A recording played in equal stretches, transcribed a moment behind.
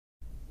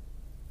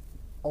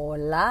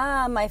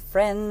Hola, my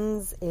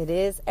friends. It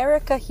is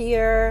Erica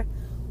here.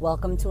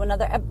 Welcome to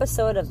another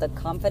episode of the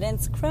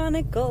Confidence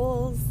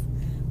Chronicles.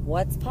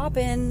 What's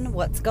poppin'?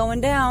 What's going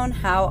down?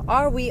 How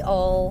are we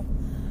all?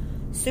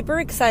 Super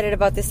excited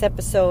about this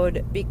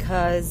episode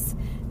because,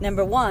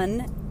 number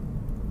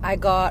one, I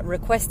got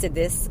requested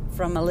this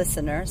from a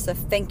listener, so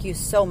thank you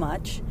so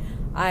much.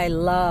 I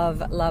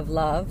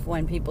love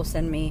when people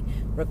send me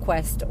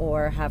requests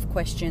or have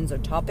questions or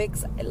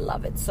topics. I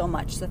love it so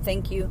much. So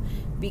thank you,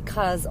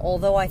 because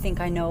although I think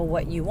I know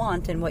what you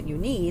want and what you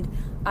need,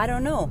 I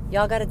don't know.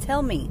 Y'all got to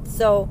tell me.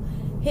 So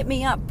hit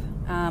me up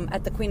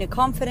at the Queen of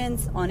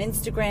Confidence on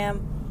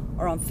Instagram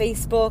or on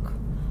Facebook,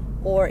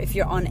 or if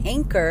you're on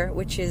Anchor,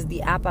 which is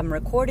the app I'm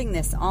recording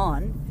this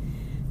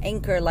on.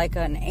 Anchor, like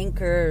an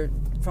anchor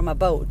from a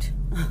boat.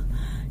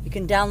 You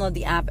can download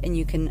the app and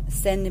you can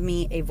send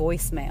me a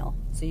voicemail.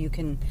 So you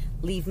can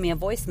leave me a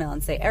voicemail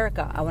and say,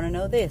 Erica, I want to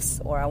know this,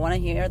 or I want to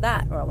hear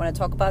that, or I want to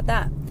talk about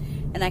that.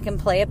 And I can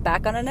play it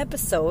back on an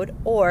episode,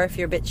 or if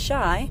you're a bit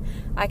shy,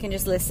 I can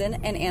just listen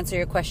and answer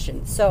your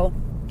questions. So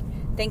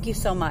thank you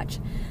so much.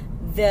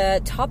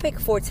 The topic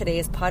for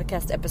today's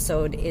podcast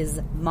episode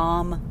is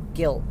mom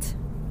guilt.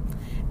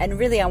 And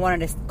really, I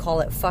wanted to call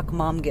it fuck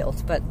mom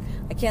guilt, but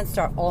I can't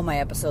start all my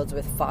episodes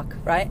with fuck,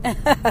 right?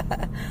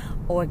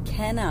 Or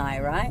can I,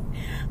 right?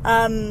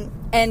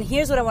 And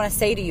here's what I want to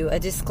say to you, a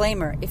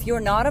disclaimer. If you're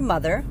not a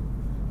mother,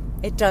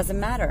 it doesn't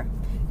matter.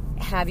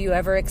 Have you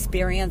ever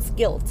experienced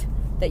guilt,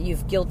 that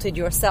you've guilted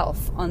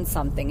yourself on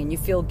something and you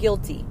feel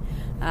guilty?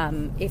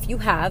 If you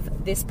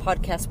have, this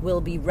podcast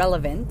will be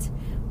relevant.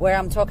 Where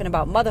I'm talking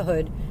about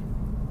motherhood,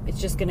 it's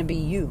just going to be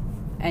you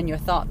and your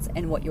thoughts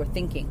and what you're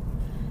thinking.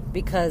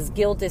 Because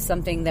guilt is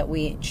something that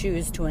we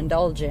choose to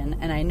indulge in.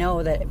 And I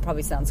know that it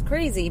probably sounds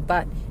crazy,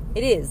 but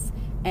it is.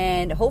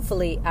 And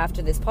hopefully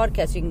after this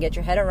podcast, you can get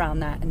your head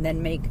around that and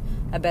then make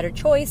a better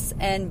choice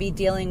and be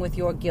dealing with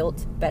your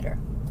guilt better.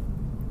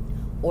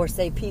 Or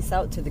say peace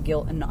out to the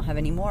guilt and not have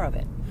any more of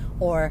it.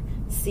 Or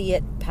see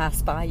it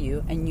pass by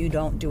you and you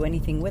don't do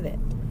anything with it.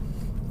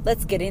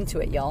 Let's get into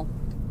it, y'all.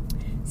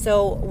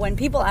 So when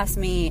people ask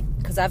me,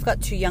 because I've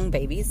got 2 young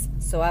babies.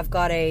 So I've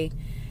got a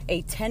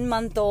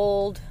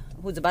 10-month-old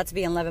who's about to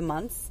be 11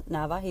 months,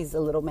 Nava, he's a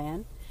little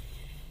man,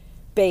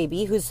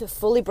 baby who's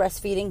fully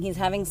breastfeeding. He's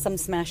having some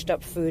smashed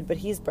up food, but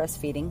he's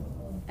breastfeeding.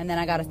 And then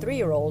I got a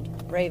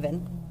 3-year-old,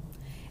 Raven,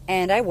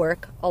 and I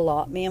work a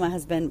lot. Me and my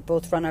husband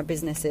both run our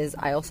businesses.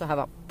 I also have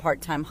a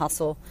part-time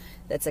hustle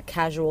that's a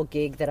casual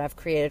gig that I've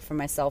created for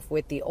myself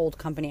with the old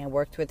company I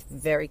worked with,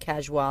 very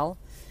casual.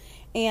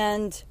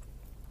 And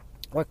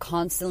we're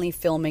constantly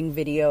filming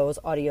videos,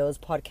 audios,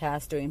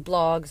 podcasts, doing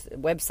blogs,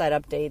 website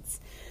updates.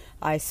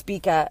 I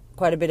speak at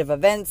quite a bit of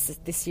events.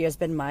 This year has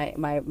been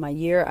my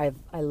year.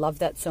 I love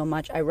that so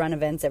much. I run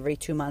events every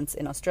 2 months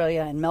in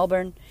Australia and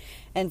Melbourne,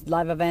 and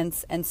live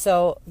events. And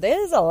so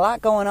there's a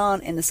lot going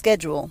on in the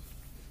schedule.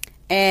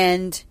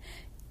 And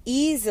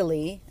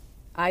easily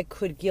I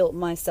could guilt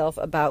myself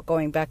about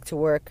going back to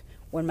work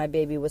when my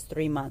baby was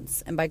 3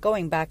 months. And by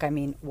going back, I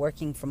mean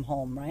working from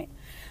home, right?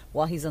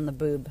 While he's on the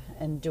boob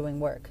and doing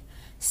work.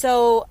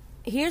 So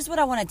here's what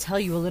I want to tell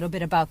you a little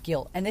bit about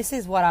guilt. And this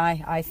is what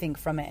I think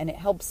from it. And it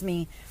helps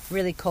me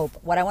really cope.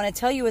 What I want to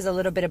tell you is a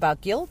little bit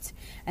about guilt.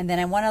 And then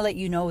I want to let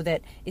you know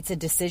that it's a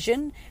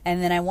decision.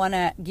 And then I want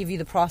to give you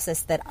the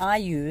process that I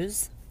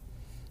use.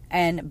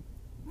 And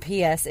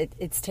P.S.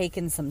 It's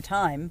taken some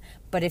time.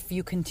 But if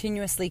you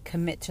continuously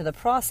commit to the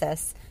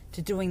process,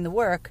 to doing the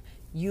work,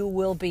 you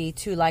will be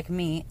too like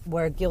me,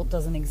 where guilt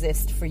doesn't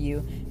exist for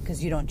you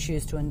because you don't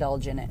choose to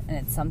indulge in it. And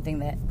it's something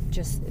that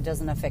just it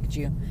doesn't affect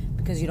you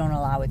because you don't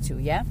allow it to,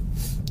 yeah?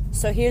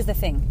 So here's the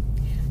thing.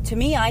 To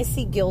me, I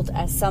see guilt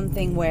as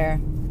something where,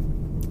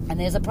 and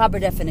there's a proper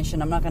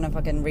definition. I'm not going to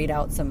fucking read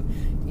out some,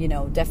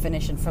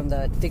 definition from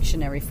the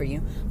dictionary for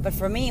you. But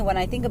for me, when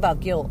I think about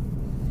guilt,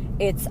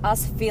 it's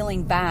us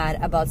feeling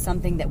bad about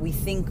something that we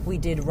think we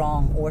did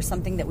wrong or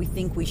something that we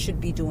think we should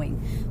be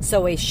doing.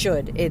 So a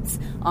should. It's,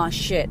 oh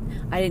shit,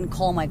 I didn't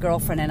call my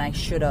girlfriend and I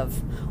should have.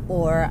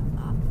 Or,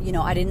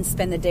 I didn't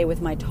spend the day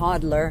with my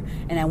toddler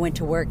and I went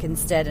to work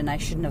instead and I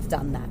shouldn't have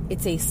done that.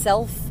 It's a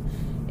self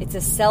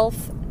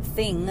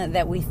thing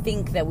that we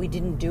think that we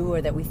didn't do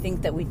or that we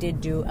think that we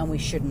did do and we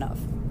shouldn't have.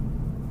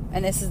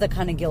 And this is the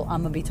kind of guilt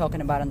I'm going to be talking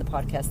about on the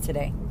podcast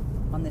today,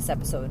 on this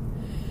episode.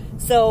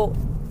 So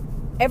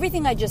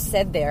everything I just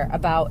said there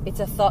about it's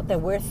a thought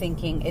that we're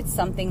thinking, it's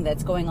something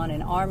that's going on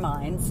in our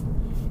minds,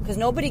 because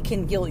nobody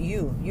can guilt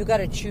you. You got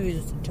to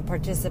choose to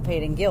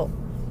participate in guilt.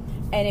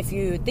 And if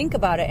you think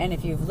about it, and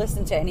if you've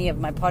listened to any of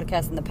my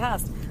podcasts in the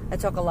past, I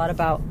talk a lot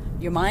about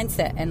your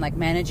mindset and like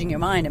managing your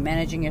mind and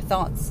managing your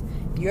thoughts.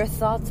 Your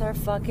thoughts are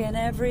fucking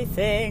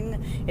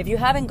everything. If you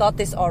haven't got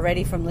this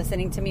already from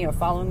listening to me or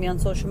following me on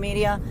social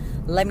media,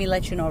 let me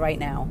let you know right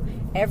now.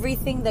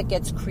 Everything that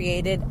gets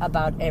created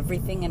about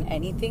everything and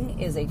anything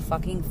is a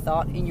fucking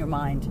thought in your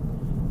mind.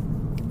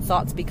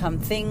 Thoughts become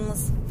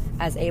things.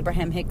 As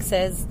Abraham Hicks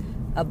says,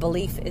 a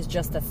belief is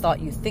just a thought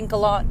you think a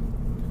lot.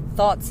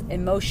 Thoughts,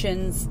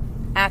 emotions,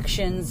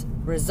 actions,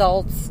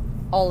 results,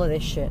 all of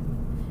this shit.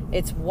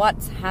 It's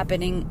what's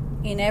happening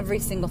in every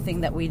single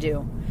thing that we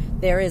do.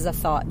 There is a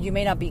thought. You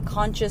may not be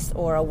conscious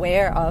or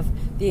aware of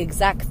the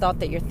exact thought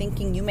that you're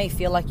thinking. You may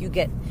feel like you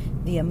get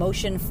the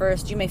emotion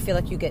first. You may feel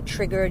like you get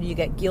triggered, you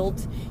get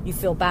guilt, you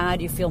feel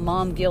bad, you feel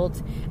mom guilt,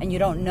 and you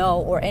don't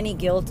know, or any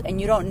guilt, and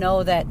you don't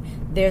know that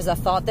there's a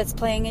thought that's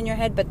playing in your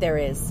head, but there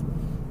is.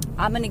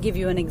 I'm going to give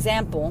you an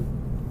example.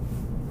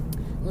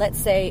 Let's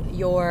say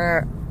you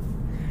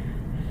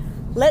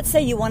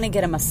want to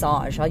get a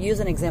massage. I'll use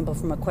an example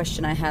from a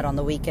question I had on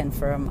the weekend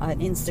from an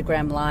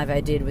Instagram live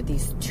I did with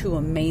these two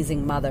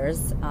amazing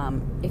mothers.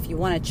 If you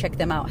want to check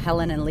them out,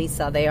 Helen and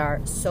Lisa, they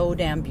are so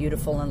damn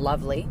beautiful and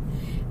lovely.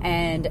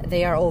 And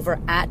they are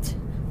over at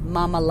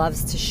Mama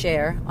Loves to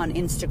Share on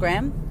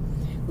Instagram.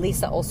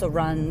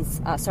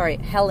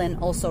 Helen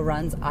also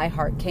runs I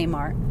Heart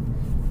Kmart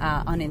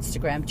on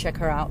Instagram. Check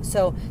her out.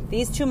 So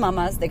these two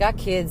mamas, they got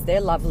kids,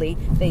 they're lovely.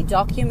 They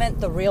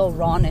document the real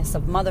rawness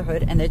of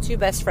motherhood, and they're two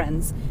best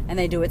friends, and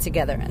they do it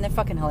together. And they're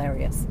fucking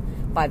hilarious,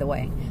 by the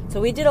way.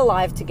 So we did a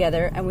live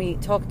together, and we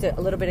talked a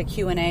little bit of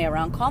Q&A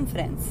around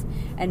confidence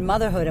and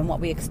motherhood and what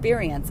we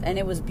experience. And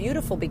it was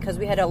beautiful because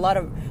we had a lot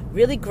of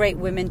really great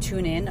women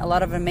tune in, a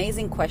lot of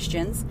amazing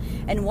questions.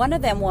 And one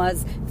of them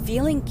was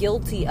feeling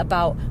guilty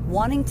about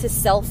wanting to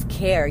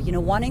self-care,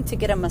 wanting to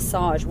get a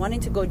massage,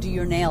 wanting to go do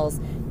your nails.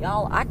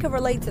 Y'all, I could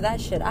relate to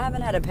that shit. I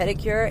haven't had a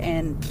pedicure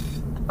and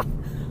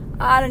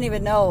I don't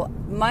even know.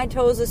 My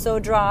toes are so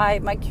dry.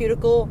 My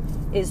cuticle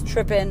is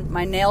tripping.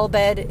 My nail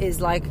bed is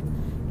like,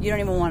 you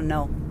don't even want to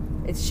know.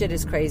 Shit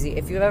is crazy.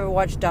 If you've ever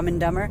watched Dumb and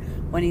Dumber,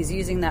 when he's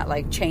using that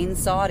like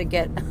chainsaw to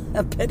get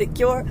a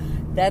pedicure,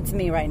 that's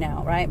me right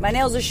now, right? My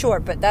nails are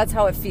short, but that's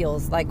how it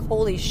feels. Like,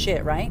 holy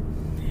shit, right?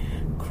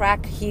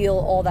 Crack, heel,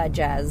 all that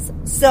jazz.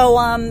 So,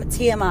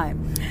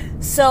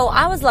 TMI. So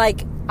I was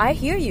like, I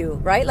hear you,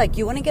 right? Like,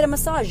 you want to get a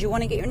massage, you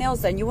want to get your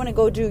nails done, you want to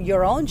go do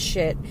your own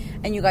shit,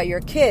 and you got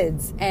your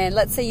kids, and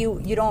let's say you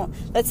want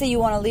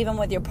to leave them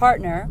with your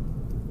partner,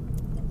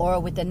 or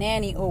with the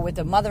nanny, or with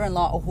the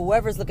mother-in-law, or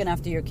whoever's looking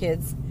after your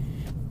kids,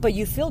 but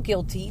you feel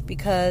guilty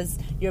because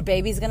your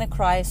baby's going to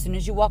cry as soon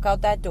as you walk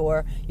out that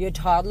door, your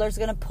toddler's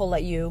going to pull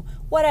at you,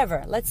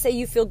 whatever. Let's say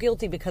you feel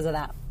guilty because of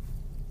that.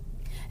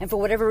 And for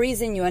whatever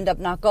reason, you end up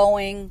not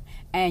going,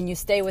 and you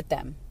stay with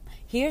them.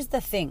 Here's the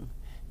thing.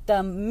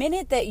 The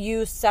minute that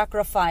you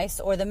sacrifice,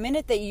 or the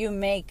minute that you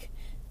make,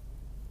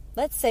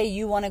 let's say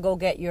you want to go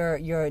get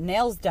your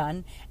nails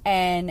done,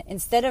 and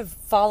instead of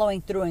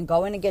following through and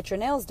going to get your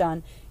nails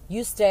done,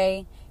 you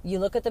stay, you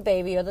look at the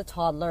baby or the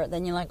toddler,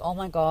 then you're like, oh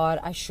my God,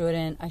 I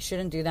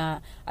shouldn't do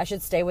that. I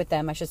should stay with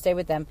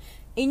them.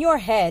 In your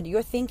head,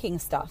 you're thinking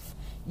stuff.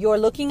 You're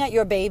looking at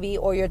your baby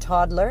or your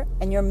toddler,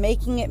 and you're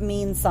making it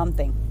mean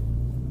something.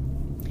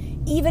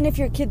 Even if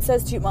your kid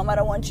says to you, Mom, I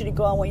don't want you to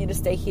go, I want you to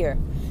stay here.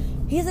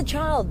 He's a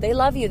child. They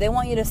love you. They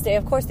want you to stay.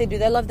 Of course they do.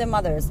 They love their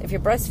mothers. If you're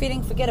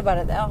breastfeeding, forget about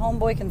it. That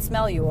homeboy can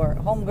smell you, or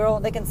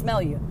homegirl, they can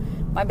smell you.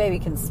 My baby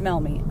can smell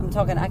me. I'm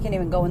talking, I can't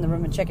even go in the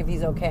room and check if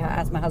he's okay. I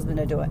asked my husband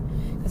to do it,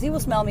 because he will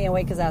smell me and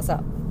wake his ass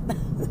up.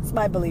 That's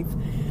my belief.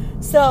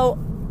 So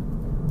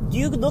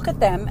you look at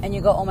them and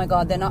you go, oh my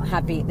God, they're not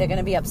happy. They're going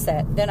to be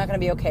upset. They're not going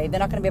to be okay. They're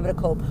not going to be able to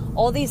cope.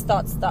 All these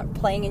thoughts start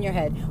playing in your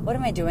head. What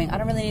am I doing? I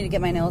don't really need to get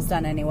my nails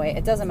done anyway.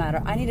 It doesn't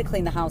matter. I need to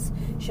clean the house.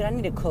 Shit, I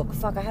need to cook.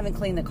 Fuck, I haven't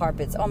cleaned the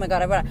carpets. Oh my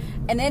God.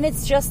 And then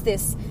it's just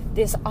this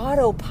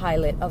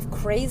autopilot of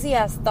crazy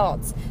ass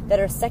thoughts that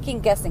are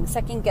second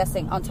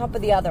guessing, on top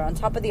of the other, on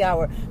top of the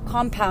hour,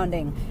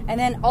 compounding. And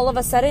then all of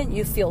a sudden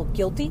you feel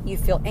guilty. You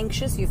feel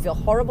anxious. You feel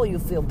horrible. You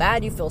feel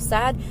bad. You feel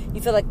sad.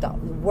 You feel like the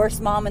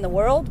worst mom in the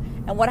world.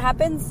 And what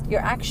happens?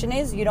 Your action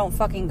is you don't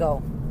fucking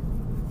go.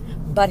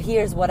 But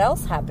here's what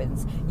else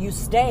happens. You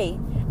stay,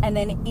 and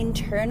then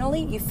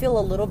internally you feel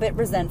a little bit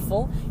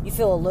resentful. You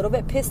feel a little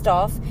bit pissed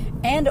off,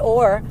 and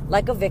or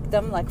like a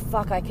victim, like,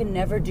 fuck, I can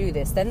never do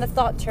this. Then the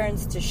thought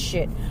turns to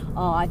shit.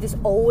 This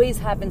always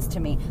happens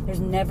to me. There's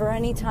never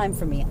any time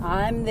for me.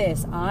 I'm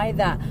this, I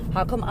that.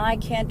 How come I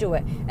can't do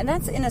it? And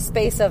that's in a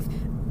space of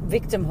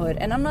victimhood.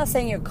 And I'm not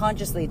saying you're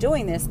consciously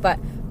doing this, but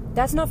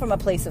that's not from a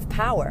place of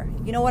power.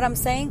 You know what I'm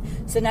saying?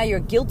 So now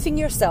you're guilting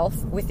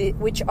yourself with it,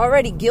 which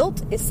already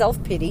guilt is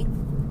self-pity,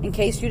 in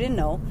case you didn't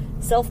know,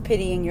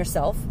 self-pitying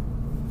yourself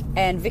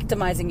and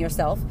victimizing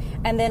yourself.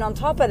 And then on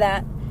top of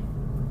that,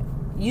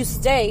 you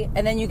stay,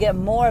 and then you get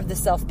more of the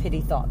self-pity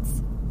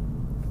thoughts.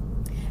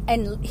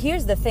 And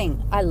here's the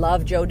thing. I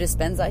love Joe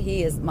Dispenza.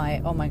 He is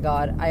oh my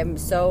God, I am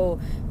so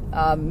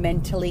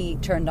mentally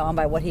turned on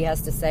by what he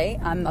has to say.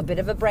 I'm a bit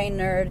of a brain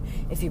nerd.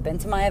 If you've been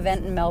to my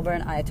event in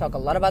Melbourne, I talk a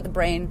lot about the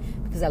brain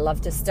because I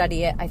love to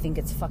study it. I think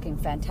it's fucking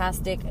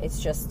fantastic.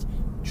 It's just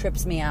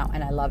trips me out,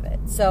 and I love it.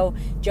 So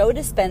Joe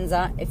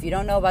Dispenza, if you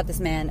don't know about this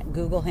man,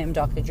 Google him,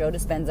 Dr. Joe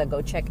Dispenza.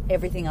 Go check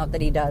everything out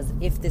that he does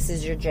if this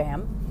is your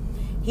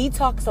jam. He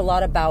talks a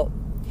lot about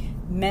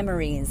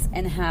memories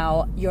and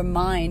how your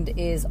mind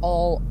is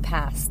all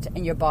past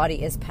and your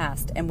body is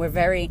past, and we're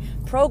very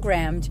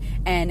programmed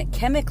and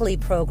chemically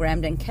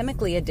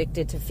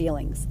addicted to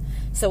feelings.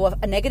 So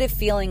a negative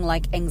feeling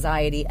like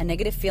anxiety, a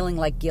negative feeling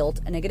like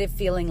guilt, a negative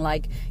feeling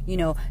like,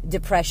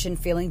 depression,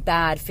 feeling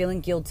bad,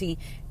 feeling guilty,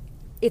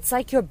 it's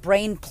like your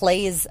brain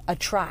plays a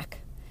track.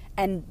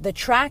 And the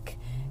track,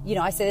 you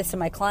know, I say this to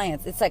my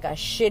clients, it's like a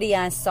shitty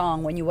ass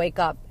song when you wake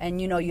up and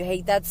you know you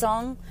hate that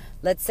song.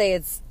 Let's say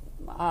it's,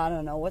 I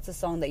don't know, what's a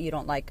song that you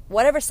don't like?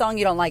 Whatever song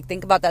you don't like,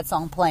 think about that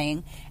song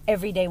playing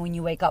every day when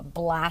you wake up,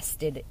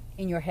 blasted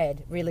in your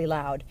head really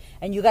loud.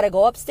 And you got to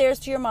go upstairs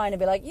to your mind and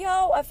be like,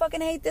 yo, I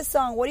fucking hate this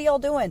song. What are y'all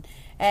doing?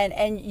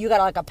 And you got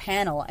like a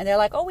panel and they're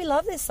like, oh, we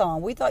love this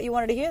song. We thought you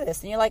wanted to hear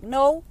this. And you're like,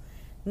 no,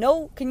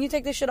 can you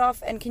take this shit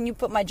off and can you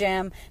put my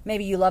jam?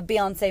 Maybe you love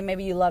Beyonce,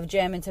 maybe you love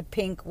Jam into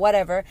Pink,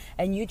 whatever.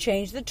 And you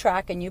change the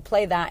track and you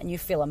play that and you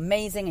feel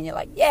amazing and you're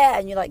like, yeah,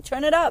 and you like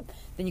turn it up.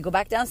 Then you go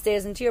back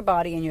downstairs into your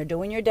body and you're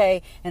doing your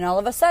day. And all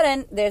of a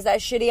sudden, there's that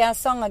shitty ass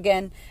song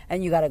again.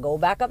 And you got to go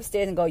back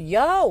upstairs and go,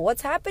 yo,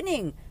 what's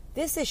happening?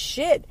 This is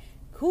shit.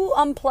 Who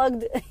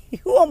unplugged,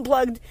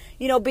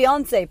 you know,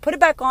 Beyonce? Put it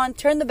back on,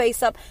 turn the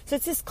bass up. So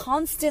it's this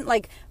constant,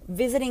 like,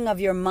 visiting of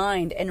your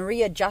mind and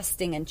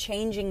readjusting and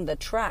changing the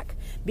track.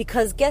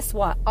 Because guess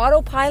what?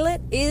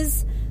 Autopilot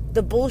is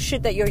the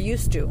bullshit that you're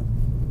used to.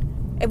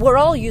 And we're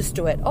all used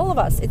to it. All of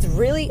us. It's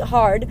really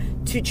hard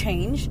to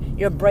change.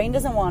 Your brain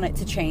doesn't want it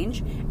to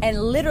change. And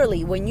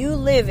literally, when you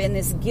live in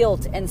this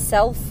guilt and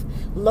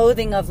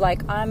self-loathing of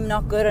like, I'm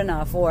not good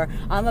enough, or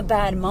I'm a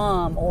bad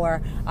mom,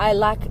 or I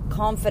lack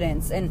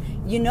confidence, and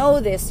you know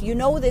this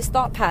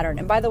thought pattern.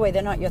 And by the way,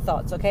 they're not your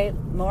thoughts, okay?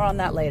 More on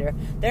that later.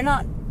 They're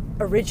not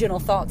original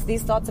thoughts.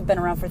 These thoughts have been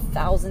around for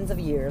thousands of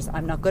years.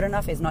 I'm not good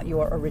enough is not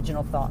your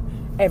original thought.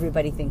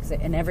 Everybody thinks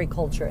it in every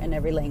culture, in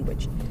every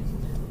language.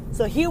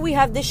 So here we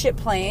have this shit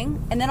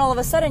playing, and then all of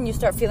a sudden you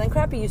start feeling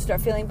crappy, you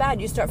start feeling bad,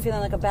 you start feeling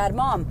like a bad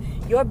mom.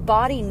 Your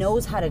body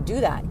knows how to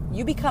do that.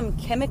 You become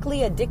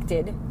chemically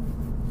addicted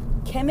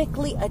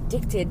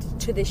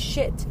to this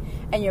shit,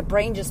 and your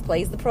brain just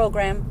plays the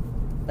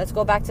program. Let's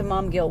go back to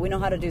mom guilt. We know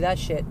how to do that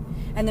shit.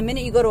 And the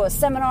minute you go to a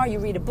seminar, you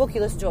read a book,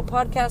 you listen to a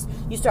podcast,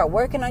 you start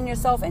working on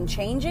yourself and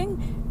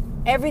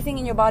changing, everything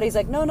in your body's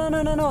like,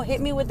 no,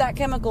 hit me with that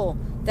chemical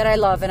that I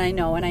love and I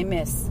know and I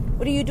miss.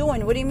 What are you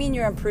doing? What do you mean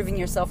you're improving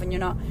yourself and you're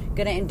not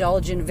going to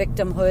indulge in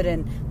victimhood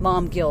and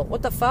mom guilt?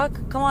 What the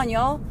fuck? Come on,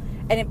 y'all.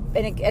 And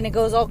it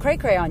goes all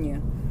cray-cray on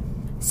you.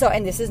 So,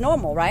 and this is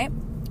normal, right?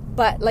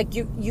 But like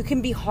you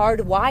can be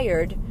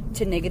hardwired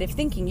to negative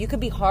thinking. You could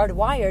be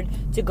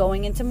hardwired to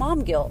going into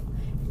mom guilt.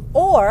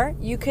 Or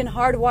you can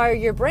hardwire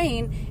your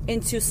brain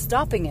into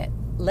stopping it.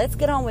 Let's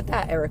get on with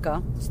that,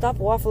 Erica. Stop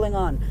waffling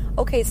on.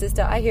 Okay,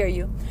 sister, I hear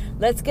you.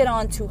 Let's get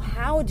on to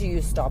how do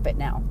you stop it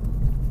now?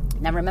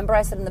 Now, remember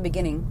I said in the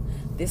beginning,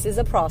 this is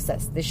a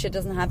process. This shit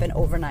doesn't happen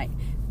overnight.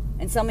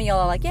 And some of y'all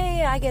are like,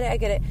 yeah, I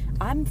get it.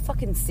 I'm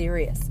fucking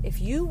serious.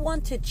 If you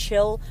want to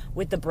chill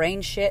with the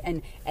brain shit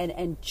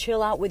and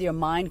chill out with your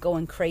mind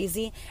going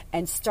crazy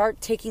and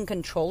start taking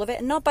control of it,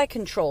 and not by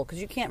control,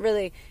 because you can't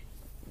really,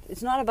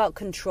 it's not about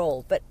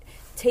control, but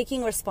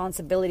taking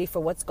responsibility for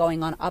what's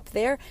going on up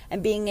there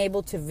and being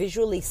able to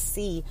visually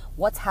see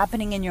what's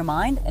happening in your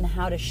mind and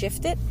how to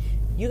shift it,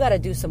 you got to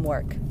do some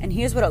work. And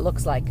here's what it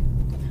looks like.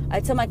 I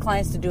tell my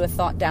clients to do a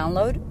thought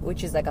download,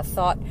 which is like a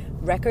thought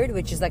record,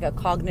 which is like a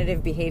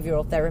cognitive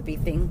behavioral therapy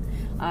thing.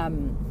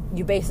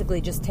 You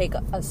basically just take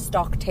a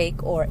stock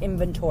take or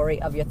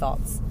inventory of your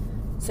thoughts.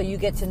 So you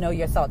get to know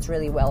your thoughts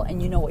really well,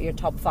 and you know what your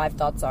top 5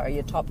 thoughts are,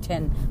 your top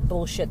 10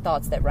 bullshit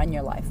thoughts that run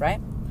your life,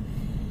 right?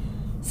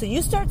 So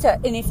you start to,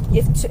 and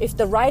if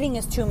the writing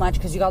is too much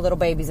because you got little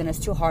babies and it's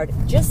too hard,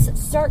 just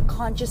start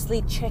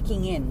consciously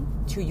checking in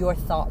to your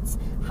thoughts.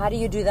 How do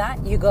you do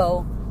that? You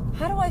go,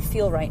 how do I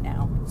feel right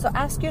now? So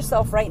ask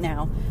yourself right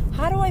now,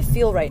 how do I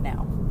feel right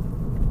now?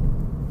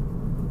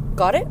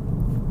 Got it?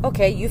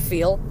 Okay, you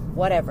feel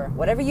whatever.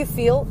 Whatever you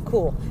feel,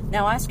 cool.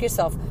 Now ask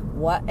yourself,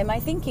 what am I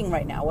thinking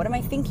right now? What am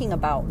I thinking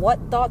about? What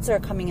thoughts are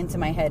coming into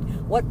my head?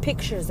 What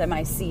pictures am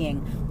I seeing?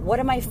 What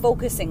am I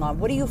focusing on?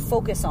 What do you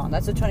focus on?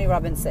 That's what Tony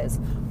Robbins says.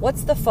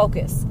 What's the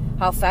focus?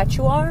 How fat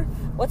you are?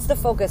 What's the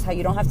focus? How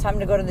you don't have time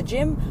to go to the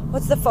gym?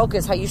 What's the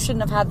focus? How you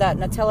shouldn't have had that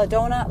Nutella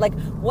donut? Like,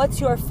 what's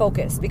your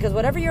focus? Because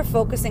whatever you're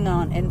focusing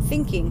on and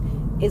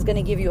thinking is going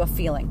to give you a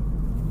feeling.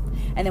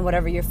 And then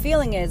whatever your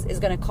feeling is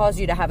going to cause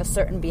you to have a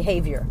certain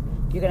behavior.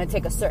 You're going to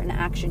take a certain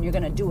action. You're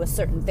going to do a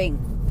certain thing.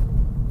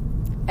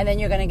 And then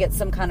you're going to get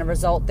some kind of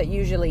result that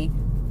usually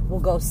will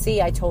go,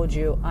 see, I told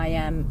you, I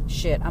am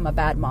shit. I'm a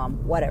bad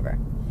mom, whatever.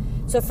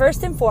 So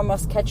first and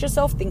foremost, catch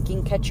yourself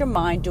thinking, catch your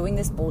mind doing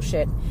this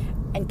bullshit,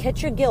 and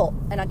catch your guilt.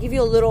 And I'll give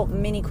you a little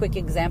mini quick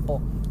example.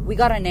 We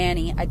got a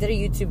nanny. I did a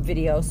YouTube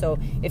video. So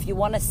if you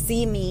want to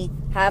see me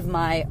have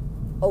my,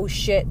 oh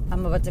shit,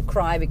 I'm about to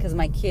cry because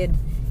my kid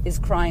is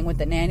crying with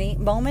the nanny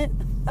moment,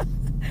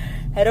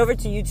 head over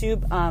to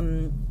YouTube.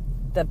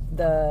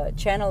 The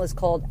channel is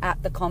called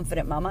 @The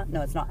Confident Mama.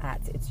 No, it's not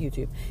it's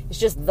YouTube. It's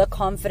just The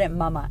Confident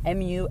Mama,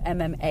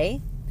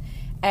 MUMMA.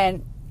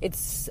 And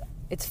it's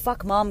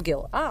fuck mom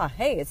guilt.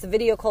 Hey, it's a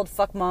video called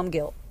Fuck Mom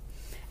Guilt.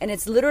 And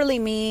it's literally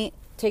me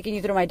taking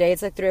you through my day.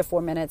 It's like 3 or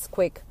 4 minutes,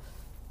 quick.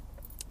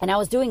 And I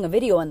was doing a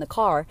video in the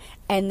car,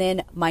 and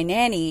then my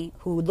nanny,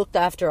 who looked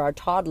after our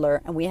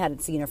toddler, and we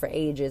hadn't seen her for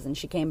ages, and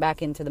she came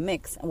back into the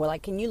mix, and we're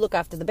like, can you look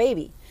after the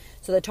baby?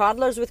 So the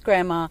toddler's with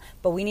grandma,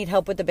 but we need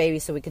help with the baby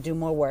so we could do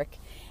more work.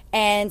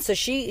 And so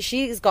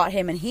she's got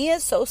him, and he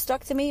is so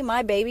stuck to me.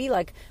 My baby,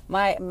 like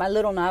my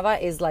little Nava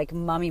is like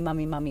mommy,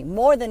 mommy, mommy,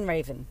 more than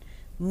Raven,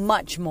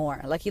 much more.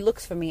 Like he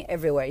looks for me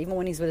everywhere, even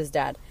when he's with his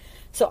dad.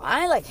 So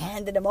I like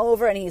handed him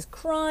over, and he's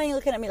crying,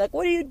 looking at me like,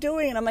 what are you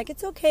doing? And I'm like,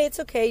 it's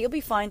okay, you'll be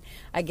fine.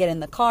 I get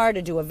in the car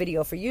to do a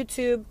video for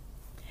YouTube,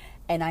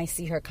 and I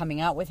see her coming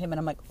out with him, and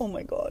I'm like, oh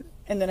my God.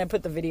 And then I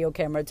put the video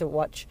camera to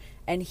watch,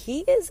 and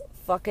he is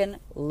fucking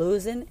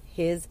losing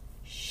his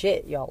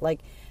shit, y'all. Like,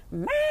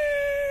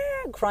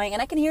 crying,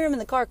 and I can hear him in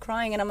the car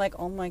crying, and I'm like,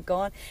 oh my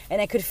God. And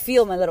I could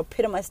feel my little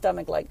pit in my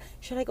stomach, like,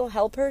 should I go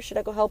help her? Should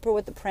I go help her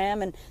with the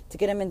pram and to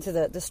get him into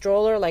the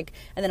stroller? Like,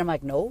 and then I'm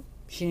like, no,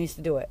 she needs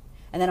to do it.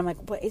 And then I'm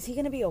like, but is he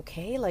going to be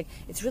okay? Like,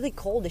 it's really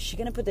cold. Is she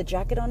going to put the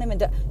jacket on him?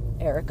 And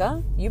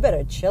Erica, you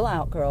better chill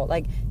out, girl.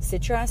 Like,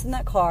 sit your ass in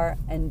that car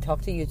and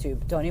talk to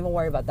YouTube. Don't even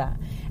worry about that.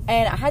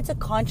 And I had to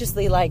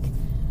consciously, like,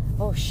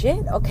 oh,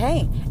 shit,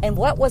 okay. And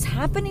what was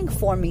happening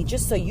for me,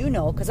 just so you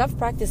know, because I've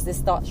practiced this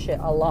thought shit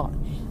a lot.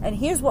 And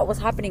here's what was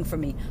happening for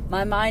me.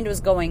 My mind was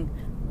going,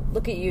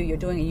 look at you, you're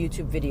doing a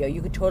YouTube video.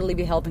 You could totally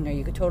be helping her.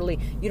 You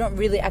don't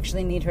really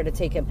actually need her to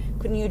take him.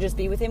 Couldn't you just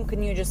be with him?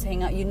 Couldn't you just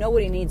hang out? You know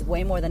what he needs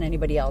way more than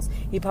anybody else.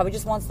 He probably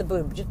just wants the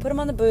boob. Just put him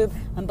on the boob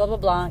and blah, blah,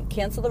 blah.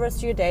 Cancel the rest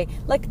of your day.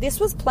 Like,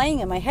 this was playing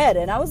in my head.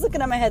 And I was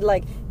looking at my head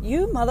like,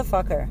 you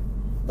motherfucker.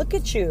 Look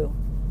at you.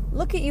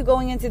 Look at you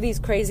going into these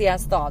crazy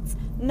ass thoughts.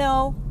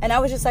 No. And I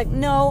was just like,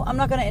 no, I'm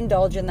not going to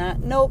indulge in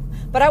that. Nope.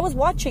 But I was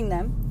watching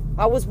them.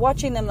 I was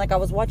watching them like I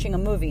was watching a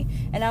movie.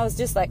 And I was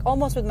just like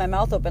almost with my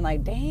mouth open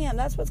like, damn,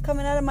 that's what's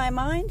coming out of my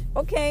mind?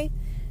 Okay.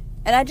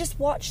 And I just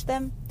watched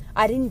them.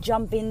 I didn't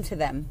jump into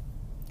them.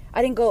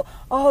 I didn't go,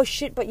 oh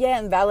shit, but yeah,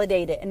 and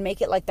validate it and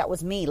make it like that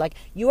was me. Like,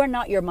 you are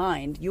not your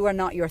mind. You are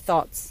not your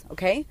thoughts.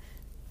 Okay?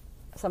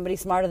 Somebody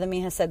smarter than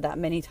me has said that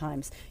many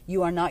times.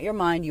 You are not your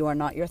mind. You are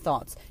not your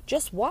thoughts.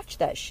 Just watch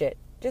that shit.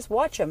 Just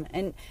watch them.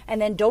 And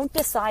then don't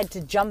decide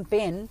to jump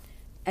in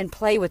and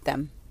play with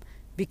them.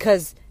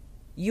 Because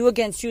you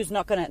against you is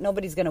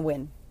nobody's going to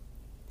win.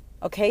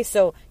 Okay,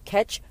 so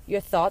catch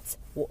your thoughts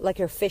like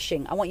you're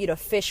fishing. I want you to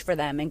fish for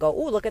them and go,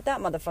 ooh, look at that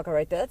motherfucker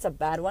right there. That's a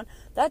bad one.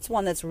 That's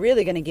one that's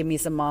really going to give me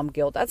some mom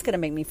guilt. That's going to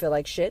make me feel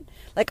like shit.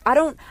 Like, I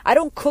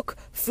don't cook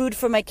food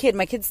for my kid.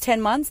 My kid's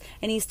 10 months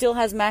and he still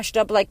has mashed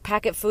up like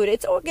packet food.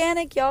 It's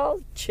organic,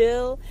 y'all.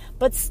 Chill.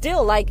 But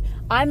still, like,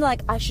 I'm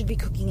like, I should be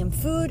cooking him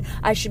food.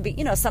 I should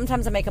be,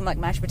 sometimes I make him like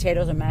mashed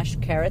potatoes or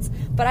mashed carrots.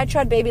 But I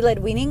tried baby-led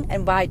weaning,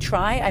 and by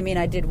try, I mean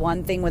I did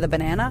one thing with a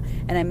banana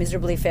and I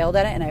miserably failed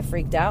at it and I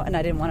freaked out and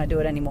I didn't want to do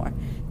it anymore.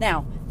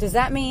 Now, does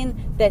that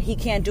mean that he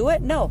can't do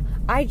it? No,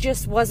 I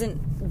just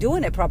wasn't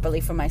doing it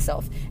properly for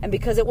myself. And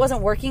because it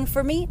wasn't working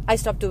for me, I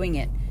stopped doing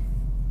it.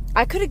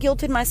 I could have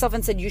guilted myself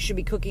and said, you should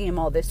be cooking him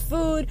all this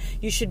food.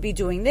 You should be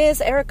doing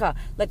this. Erica,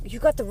 like, you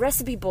got the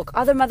recipe book.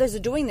 Other mothers are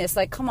doing this.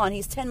 Like, come on,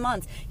 he's 10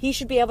 months. He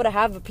should be able to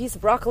have a piece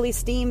of broccoli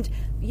steamed.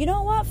 You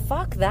know what?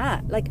 Fuck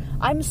that. Like,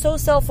 I'm so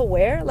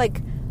self-aware.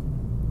 Like,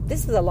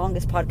 this is the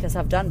longest podcast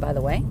I've done, by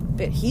the way. A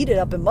bit heated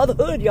up in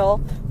motherhood, y'all.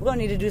 We're going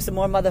to need to do some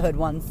more motherhood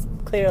ones,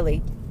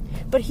 clearly.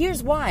 But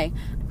here's why.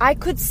 I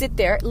could sit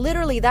there.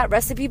 Literally, that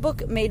recipe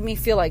book made me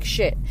feel like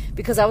shit.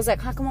 Because I was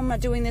like, how come I'm not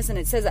doing this? And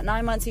it says at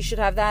 9 months he should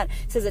have that.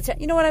 It says at 10.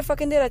 You know what I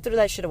fucking did? I threw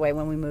that shit away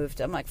when we moved.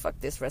 I'm like, fuck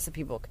this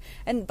recipe book.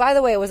 And by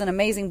the way, it was an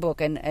amazing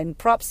book. And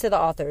props to the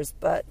authors.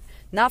 But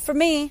not for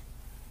me.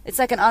 It's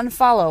like an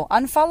unfollow.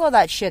 Unfollow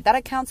that shit. That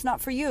account's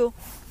not for you.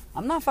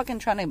 I'm not fucking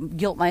trying to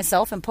guilt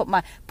myself and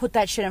put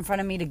that shit in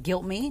front of me to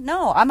guilt me.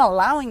 No, I'm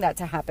allowing that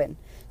to happen.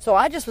 So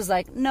I just was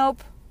like,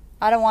 nope,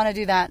 I don't want to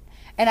do that.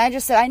 And I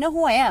just said, I know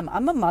who I am.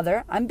 I'm a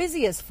mother. I'm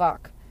busy as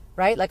fuck,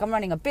 right? Like, I'm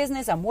running a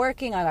business. I'm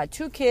working. I got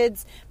 2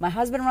 kids. My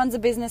husband runs a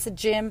business, a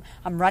gym.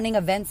 I'm running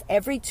events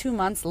every 2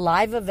 months,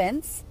 live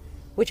events,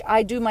 which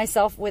I do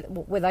myself with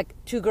like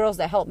 2 girls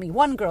that help me.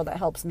 1 girl that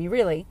helps me,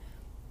 really.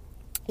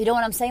 You know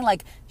what I'm saying?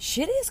 Like,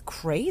 shit is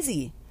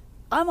crazy.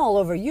 I'm all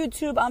over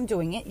YouTube. I'm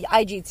doing it,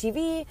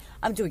 IGTV.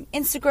 I'm doing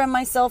Instagram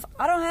myself.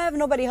 I don't have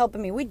nobody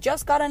helping me. We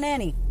just got a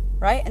nanny,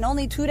 right? And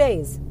only 2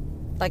 days,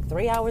 like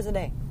 3 hours a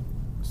day,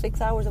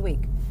 6 hours a week.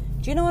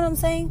 Do you know what I'm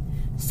saying?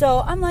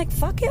 So I'm like,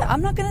 fuck it.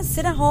 I'm not going to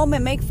sit at home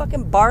and make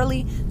fucking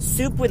barley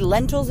soup with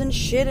lentils and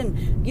shit.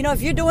 And,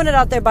 if you're doing it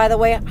out there, by the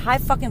way, high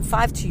fucking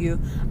five to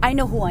you. I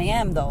know who I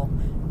am, though.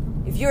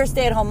 If you're a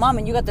stay-at-home mom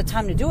and you got the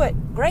time to do it,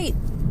 great.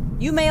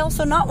 You may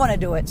also not want to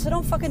do it. So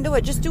don't fucking do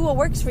it. Just do what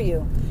works for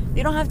you.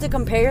 You don't have to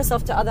compare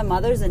yourself to other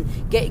mothers and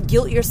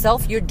guilt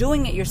yourself. You're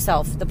doing it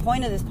yourself. The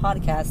point of this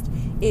podcast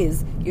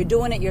is you're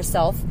doing it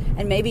yourself,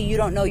 and maybe you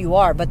don't know you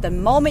are. But the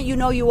moment you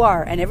know you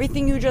are, and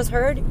everything you just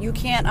heard, you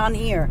can't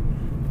unhear.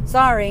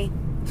 Sorry.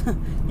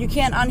 You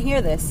can't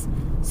unhear this.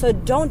 So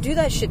don't do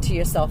that shit to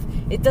yourself.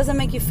 It doesn't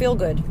make you feel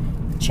good.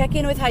 Check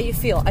in with how you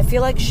feel. I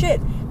feel like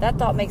shit. That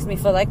thought makes me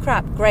feel like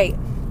crap. Great.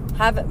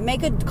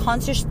 Make a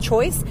conscious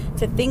choice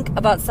to think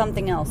about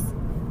something else.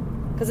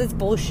 Because it's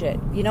bullshit.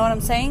 You know what I'm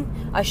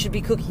saying? I should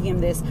be cooking him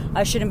this.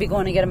 I shouldn't be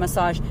going to get a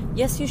massage.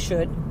 Yes, you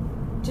should.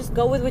 Just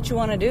go with what you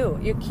want to do.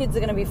 Your kids are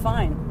going to be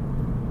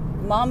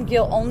fine. Mom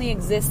guilt only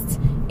exists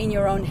in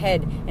your own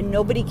head. And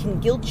nobody can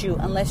guilt you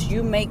unless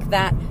you make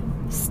that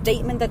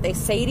statement that they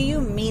say to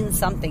you mean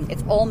something.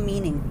 It's all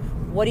meaning.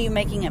 What are you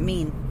making it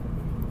mean?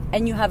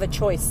 And you have a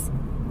choice.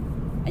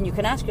 And you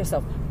can ask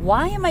yourself,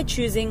 why am I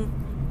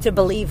choosing to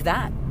believe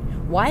that?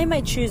 Why am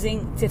I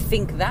choosing to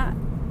think that?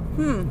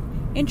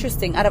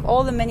 Interesting. Out of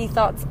all the many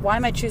thoughts, why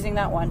am I choosing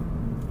that one?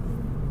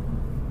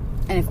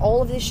 And if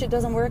all of this shit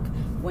doesn't work,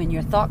 when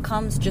your thought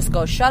comes, just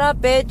go, shut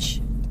up,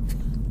 bitch.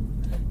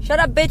 Shut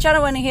up, bitch. I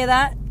don't want to hear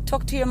that.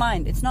 Talk to your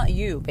mind. It's not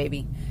you,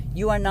 baby.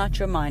 You are not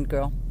your mind,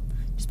 girl.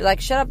 Just be like,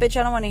 shut up, bitch.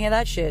 I don't want to hear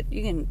that shit.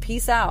 You can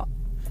peace out.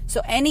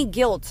 So any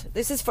guilt,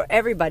 this is for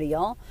everybody,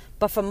 y'all.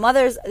 But for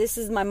mothers, this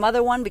is my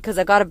mother one because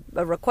I got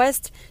a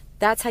request.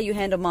 That's how you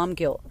handle mom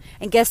guilt.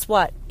 And guess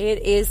what?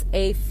 It is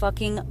a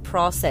fucking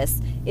process.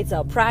 It's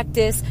a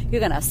practice. You're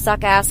going to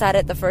suck ass at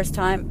it the first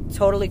time.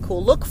 Totally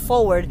cool. Look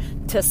forward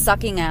to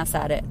sucking ass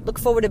at it. Look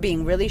forward to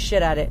being really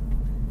shit at it.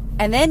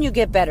 And then you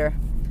get better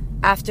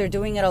after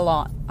doing it a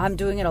lot. I'm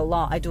doing it a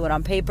lot. I do it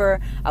on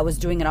paper. I was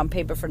doing it on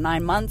paper for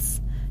 9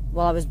 months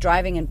while I was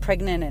driving and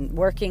pregnant and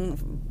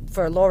working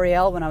for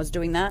L'Oreal when I was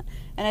doing that.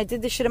 And I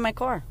did this shit in my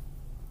car.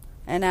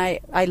 And I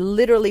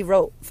literally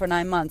wrote for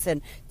 9 months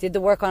and did the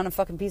work on a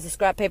fucking piece of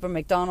scrap paper,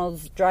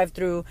 McDonald's,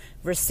 drive-through,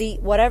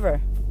 receipt, whatever.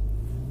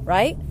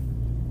 Right?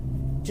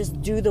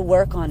 Just do the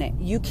work on it.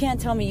 You can't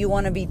tell me you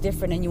want to be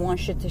different and you want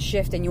shit to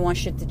shift and you want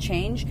shit to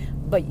change,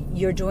 but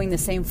you're doing the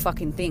same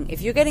fucking thing.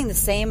 If you're getting the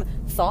same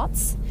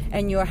thoughts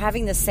and you're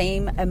having the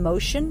same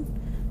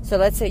emotion, so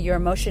let's say your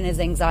emotion is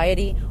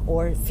anxiety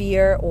or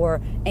fear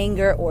or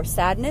anger or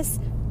sadness,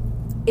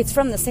 it's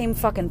from the same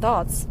fucking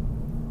thoughts.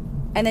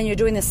 And then you're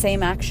doing the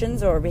same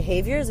actions or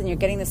behaviors and you're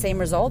getting the same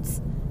results,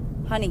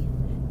 honey,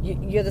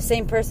 you're the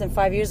same person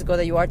 5 years ago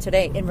that you are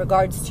today in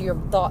regards to your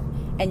thought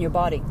and your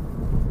body.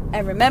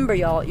 And remember,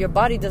 y'all, your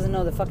body doesn't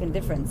know the fucking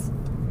difference.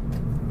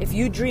 If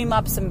you dream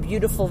up some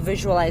beautiful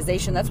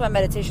visualization, that's why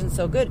meditation's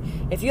so good.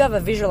 If you have a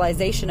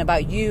visualization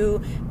about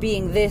you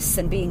being this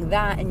and being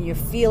that and you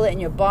feel it in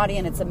your body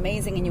and it's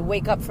amazing and you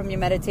wake up from your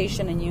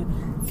meditation and you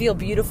feel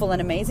beautiful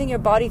and amazing, your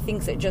body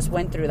thinks it just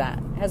went through that.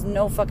 It has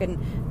no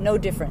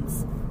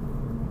difference.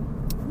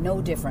 No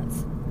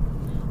difference.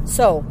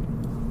 So,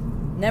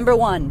 number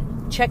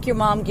one, check your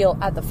mom guilt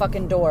at the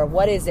fucking door.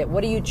 What is it?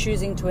 What are you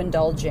choosing to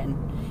indulge in?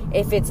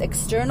 If it's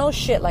external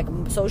shit like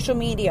social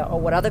media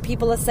or what other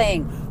people are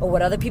saying or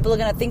what other people are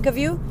going to think of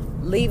you,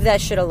 leave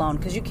that shit alone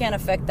because you can't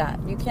affect that.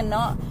 You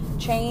cannot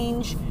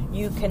change.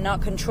 You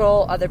cannot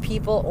control other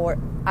people or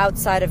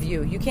outside of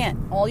you. You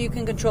can't. All you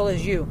can control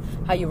is you.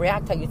 How you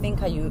react, how you think,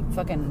 how you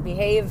fucking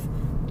behave,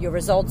 your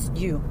results,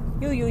 you.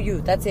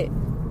 You. That's it.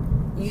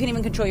 You can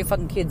even control your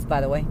fucking kids,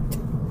 by the way.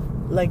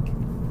 Like,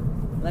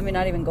 let me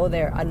not even go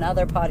there.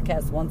 Another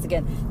podcast once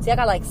again. See, I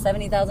got like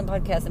 70,000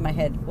 podcasts in my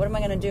head. What am I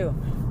going to do?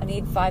 I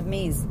need 5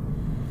 me's.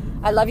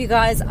 I love you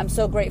guys. I'm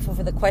so grateful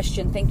for the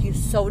question. Thank you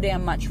so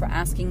damn much for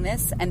asking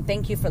this. And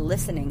thank you for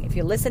listening. If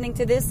you're listening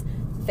to this,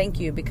 thank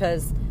you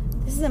because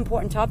this is an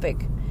important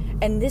topic.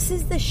 And this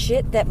is the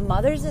shit that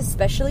mothers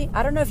especially,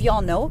 I don't know if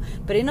y'all know,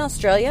 but in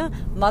Australia,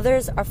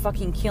 mothers are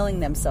fucking killing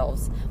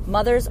themselves.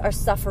 Mothers are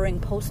suffering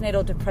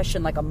postnatal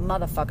depression like a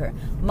motherfucker.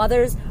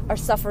 Mothers are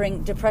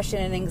suffering depression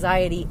and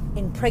anxiety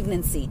in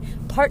pregnancy.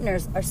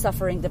 Partners are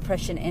suffering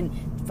depression in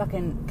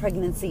fucking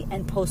pregnancy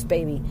and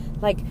post-baby.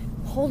 Like,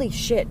 holy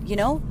shit, you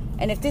know?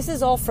 And if this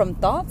is all from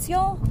thoughts,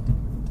 y'all,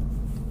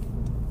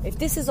 if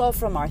this is all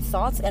from our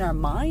thoughts and our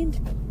mind,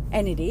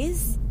 and it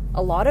is,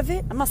 a lot of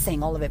it, I'm not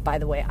saying all of it, by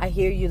the way. I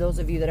hear you, those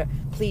of you that are,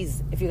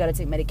 please, if you got to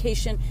take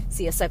medication,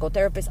 see a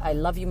psychotherapist. I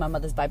love you. My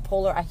mother's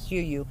bipolar. I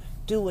hear you.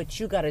 Do what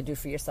you got to do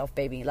for yourself,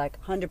 baby.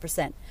 Like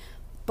 100%.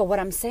 But what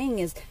I'm saying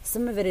is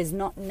some of it is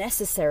not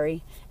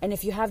necessary. And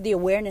if you have the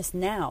awareness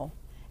now,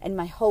 and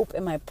my hope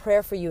and my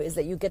prayer for you is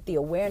that you get the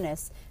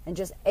awareness and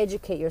just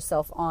educate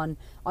yourself on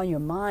your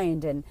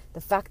mind and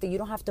the fact that you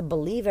don't have to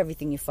believe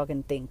everything you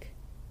fucking think.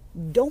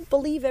 Don't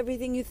believe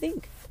everything you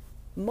think.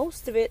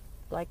 Most of it,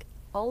 like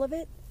all of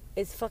it,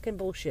 is fucking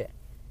bullshit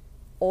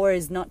or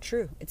is not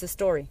true. It's a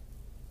story.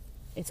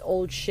 It's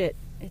old shit.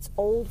 It's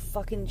old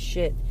fucking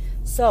shit.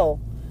 So,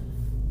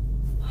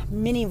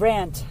 mini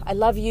rant. I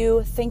love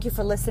you. Thank you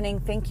for listening.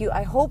 Thank you.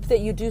 I hope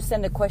that you do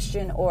send a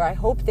question or I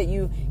hope that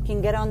you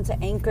can get onto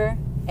Anchor,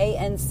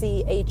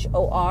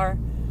 Anchor,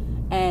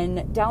 and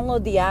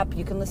download the app.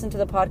 You can listen to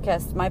the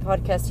podcast, my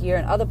podcast here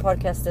and other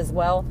podcasts as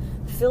well.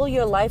 Fill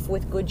your life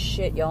with good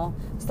shit, y'all.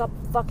 Stop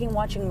fucking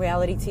watching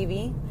reality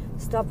TV.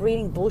 Stop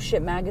reading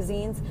bullshit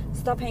magazines.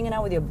 Stop hanging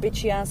out with your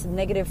bitchy ass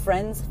negative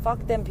friends.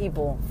 Fuck them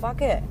people.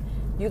 Fuck it.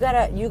 You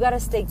gotta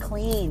stay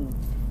clean.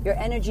 Your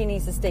energy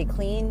needs to stay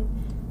clean.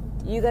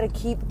 You gotta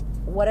keep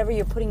whatever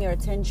you're putting your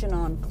attention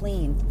on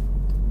clean.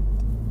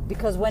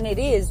 Because when it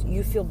is,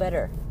 you feel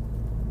better.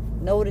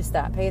 Notice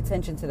that. Pay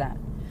attention to that.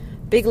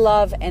 Big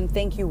love and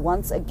thank you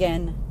once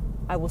again.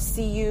 I will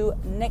see you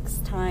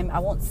next time. I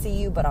won't see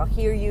you, but I'll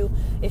hear you.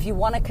 If you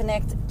want to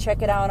connect,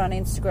 check it out on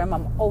Instagram.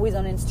 I'm always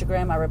on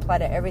Instagram. I reply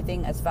to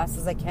everything as fast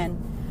as I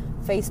can.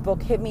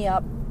 Facebook, hit me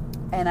up.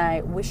 And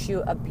I wish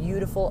you a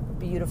beautiful,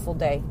 beautiful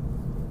day.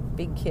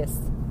 Big kiss.